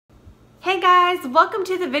Hey guys, welcome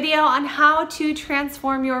to the video on how to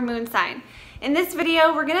transform your moon sign. In this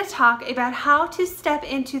video, we're going to talk about how to step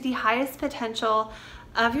into the highest potential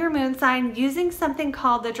of your moon sign using something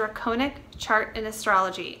called the draconic chart in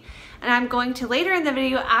astrology. And I'm going to later in the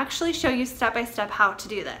video actually show you step by step how to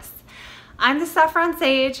do this. I'm the Saffron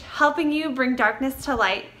Sage, helping you bring darkness to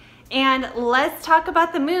light. And let's talk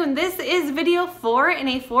about the moon. This is video 4 in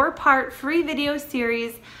a 4-part free video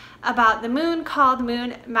series about the moon called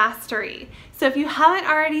Moon Mastery. So if you haven't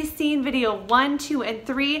already seen video 1, 2, and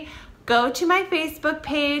 3, go to my Facebook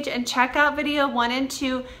page and check out video 1 and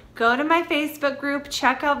 2. Go to my Facebook group,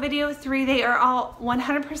 check out video 3. They are all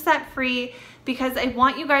 100% free because I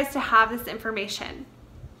want you guys to have this information.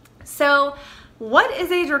 So what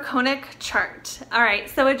is a draconic chart? All right,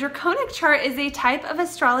 so a draconic chart is a type of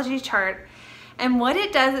astrology chart, and what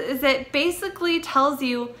it does is it basically tells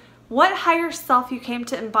you what higher self you came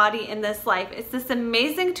to embody in this life. It's this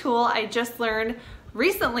amazing tool I just learned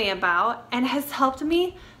recently about and has helped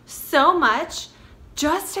me so much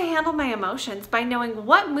just to handle my emotions by knowing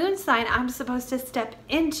what moon sign I'm supposed to step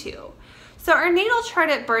into. So our natal chart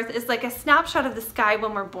at birth is like a snapshot of the sky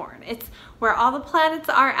when we're born. It's where all the planets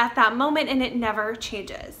are at that moment and it never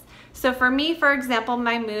changes. So for me, for example,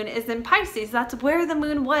 my moon is in Pisces. That's where the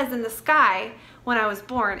moon was in the sky when I was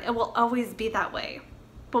born. It will always be that way.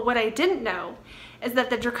 But what I didn't know is that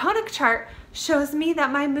the draconic chart shows me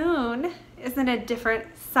that my moon is in a different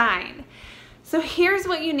sign. So here's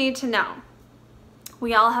what you need to know.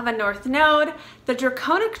 We all have a north node. The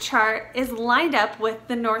draconic chart is lined up with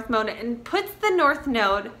the north node and puts the north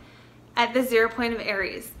node at the 0 point of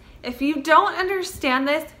Aries. If you don't understand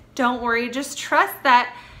this, don't worry. Just trust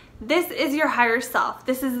that this is your higher self.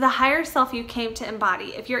 This is the higher self you came to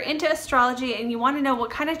embody. If you're into astrology and you want to know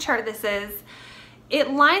what kind of chart this is, it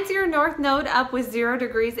lines your north node up with 0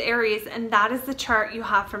 degrees Aries, and that is the chart you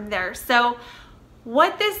have from there. So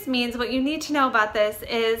what this means, what you need to know about this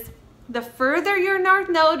is the further your north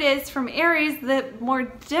node is from Aries, the more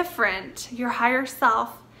different your higher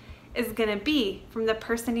self is gonna be from the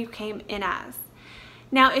person you came in as.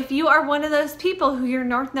 Now, if you are one of those people who your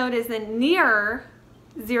north node is in near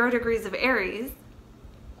 0 degrees of Aries,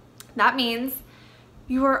 that means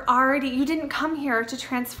you didn't come here to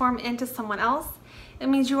transform into someone else. It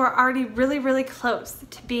means you are already really, really close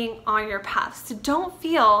to being on your path. So don't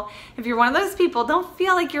feel, if you're one of those people, don't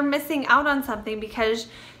feel like you're missing out on something because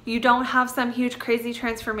you don't have some huge crazy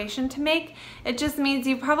transformation to make. It just means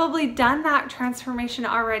you've probably done that transformation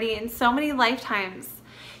already in so many lifetimes.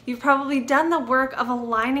 You've probably done the work of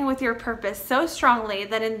aligning with your purpose so strongly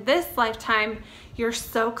that in this lifetime, you're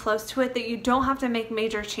so close to it that you don't have to make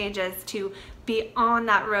major changes to be on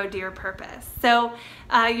that road to your purpose. So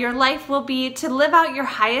your life will be to live out your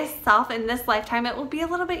highest self in this lifetime. It will be a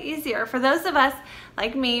little bit easier. For those of us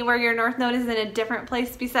like me, where your north node is in a different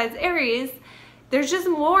place besides Aries, there's just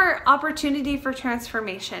more opportunity for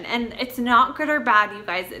transformation. And it's not good or bad, you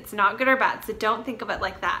guys. It's not good or bad. So don't think of it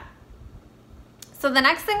like that. So the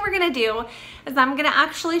next thing we're gonna do is I'm gonna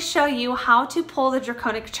actually show you how to pull the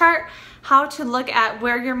draconic chart, how to look at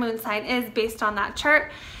where your moon sign is based on that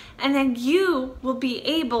chart, and then you will be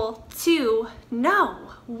able to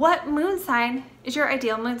know what moon sign is your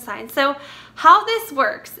ideal moon sign. So how this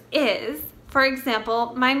works is, for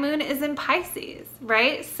example, my moon is in Pisces,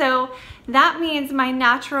 right? So that means my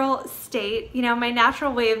natural state, my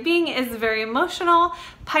natural way of being is very emotional.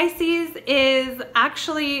 Pisces is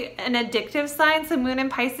actually an addictive sign, so moon in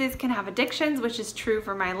Pisces can have addictions, which is true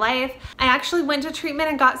for my life. I actually went to treatment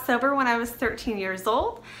and got sober when I was 13 years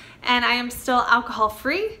old, and I am still alcohol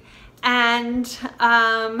free. And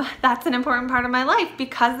that's an important part of my life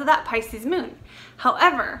because of that Pisces moon.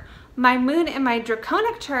 However, my moon in my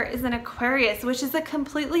draconic chart is in Aquarius, which is a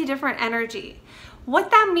completely different energy. What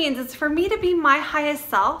that means is for me to be my highest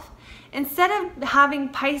self, instead of having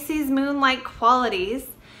Pisces moon-like qualities,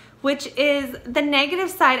 which is the negative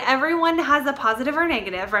side, everyone has a positive or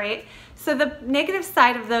negative, right? So the negative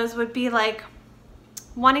side of those would be like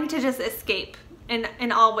wanting to just escape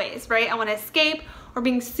in all ways, right? I want to escape, or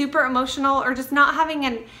being super emotional, or just not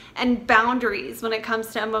having boundaries when it comes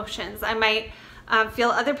to emotions. I might feel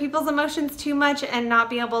other people's emotions too much and not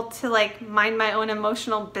be able to like mind my own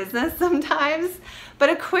emotional business sometimes. But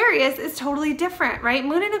Aquarius is totally different, right?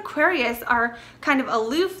 Moon and Aquarius are kind of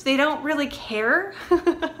aloof. They don't really care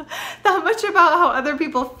that much about how other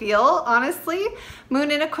people feel, honestly.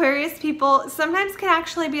 Moon and Aquarius people sometimes can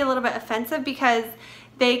actually be a little bit offensive because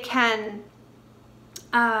they can,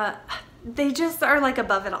 they just are like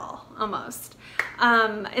above it all almost.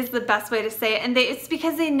 Is the best way to say it. And it's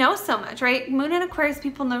because they know so much, right? Moon and Aquarius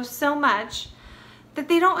people know so much that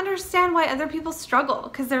they don't understand why other people struggle,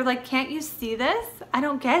 because they're like, can't you see this? I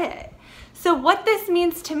don't get it. So what this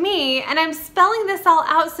means to me, and I'm spelling this all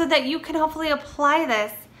out so that you can hopefully apply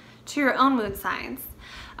this to your own moon signs.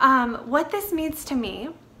 What this means to me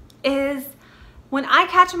is when I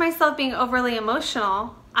catch myself being overly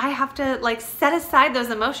emotional, I have to like set aside those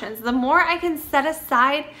emotions. The more I can set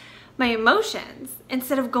aside my emotions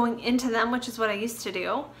instead of going into them, which is what I used to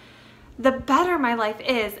do, the better my life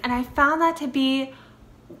is. And I found that to be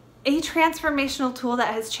a transformational tool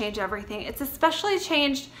that has changed everything. It's especially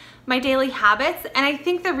changed my daily habits. And I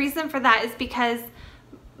think the reason for that is because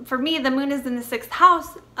for me, the moon is in the 6th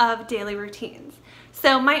house of daily routines.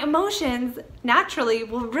 So my emotions naturally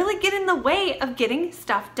will really get in the way of getting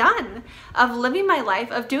stuff done, of living my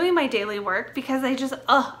life, of doing my daily work, because I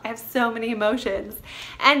have so many emotions.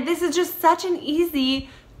 And this is just such an easy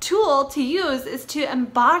tool to use, is to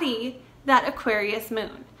embody that Aquarius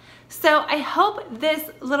moon. So I hope this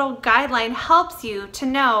little guideline helps you to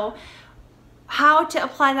know how to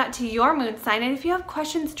apply that to your moon sign. And if you have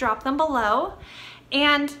questions, drop them below.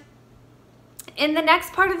 And in the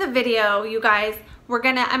next part of the video, you guys,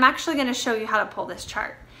 I'm actually gonna show you how to pull this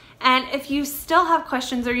chart. And if you still have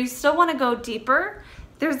questions or you still wanna go deeper,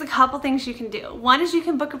 there's a couple things you can do. One is you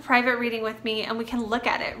can book a private reading with me and we can look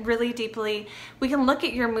at it really deeply. We can look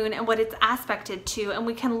at your moon and what it's aspected to, and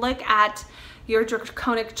we can look at your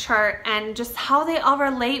draconic chart and just how they all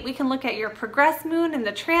relate. We can look at your progress moon and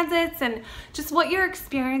the transits and just what you're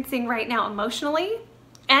experiencing right now emotionally.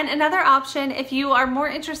 And another option, if you are more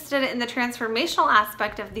interested in the transformational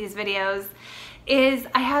aspect of these videos, is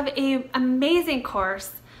I have an amazing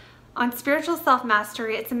course on spiritual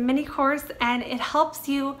self-mastery. It's a mini course and it helps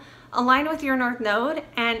you align with your North Node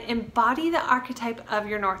and embody the archetype of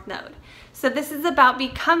your North Node. So this is about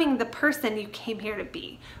becoming the person you came here to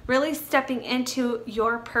be, really stepping into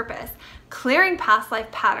your purpose, clearing past life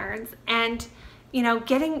patterns, and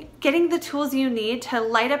getting the tools you need to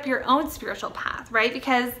light up your own spiritual path, right?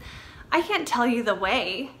 Because I can't tell you the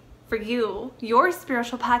way for you. Your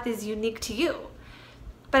spiritual path is unique to you.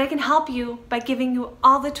 But I can help you by giving you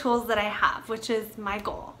all the tools that I have, which is my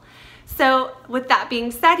goal. So with that being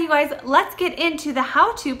said, you guys, let's get into the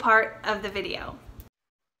how-to part of the video.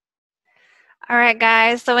 All right,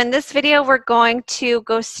 guys, so in this video, we're going to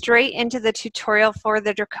go straight into the tutorial for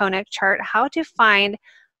the draconic chart, how to find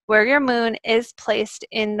where your moon is placed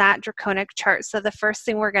in that draconic chart. So the first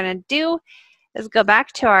thing we're going to do is go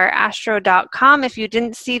back to our astro.com. If you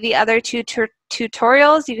didn't see the other two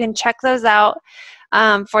tutorials, you can check those out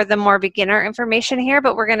for the more beginner information here,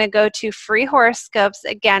 but we're going to go to free horoscopes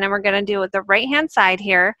again, and we're going to do it the right-hand side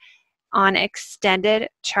here on extended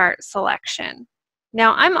chart selection.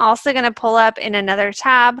 Now, I'm also going to pull up in another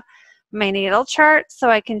tab my natal chart so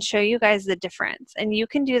I can show you guys the difference, and you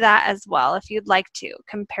can do that as well if you'd like to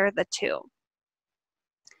compare the two.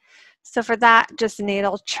 So for that, just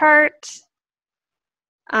natal chart.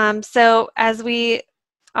 So as we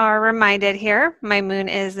are reminded here, my moon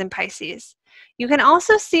is in Pisces. You can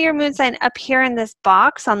also see your moon sign up here in this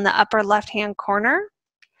box on the upper left-hand corner.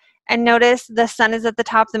 And notice the sun is at the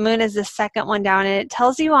top, the moon is the second one down, and it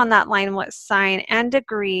tells you on that line what sign and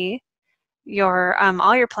degree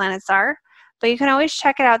all your planets are. But you can always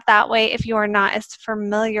check it out that way if you are not as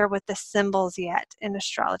familiar with the symbols yet in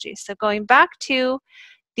astrology. So going back to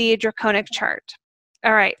the draconic chart.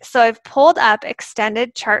 All right, so I've pulled up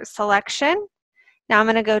extended chart selection. Now I'm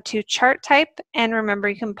going to go to chart type, and remember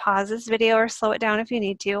you can pause this video or slow it down if you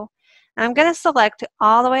need to. And I'm going to select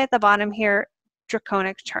all the way at the bottom here,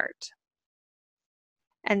 draconic chart.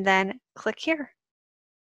 And then click here.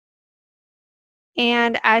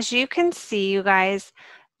 And as you can see, you guys,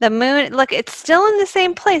 the moon, look, it's still in the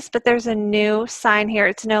same place, but there's a new sign here.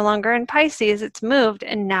 It's no longer in Pisces, it's moved,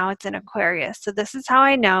 and now it's in Aquarius. So this is how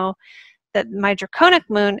I know that my draconic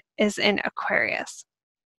moon is in Aquarius.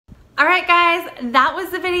 All right, guys, that was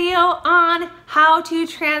the video on how to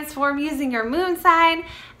transform using your moon sign.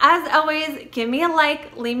 As always, give me a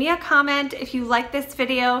like, leave me a comment if you like this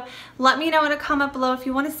video. Let me know in a comment below if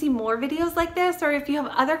you want to see more videos like this, or if you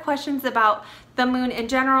have other questions about the moon in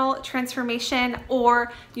general, transformation,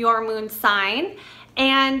 or your moon sign.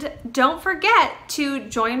 And don't forget to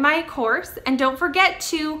join my course, and don't forget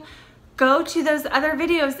to go to those other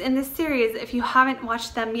videos in this series if you haven't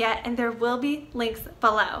watched them yet, and there will be links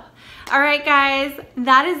below. All right, guys,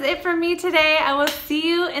 that is it from me today. I will see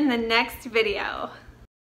you in the next video.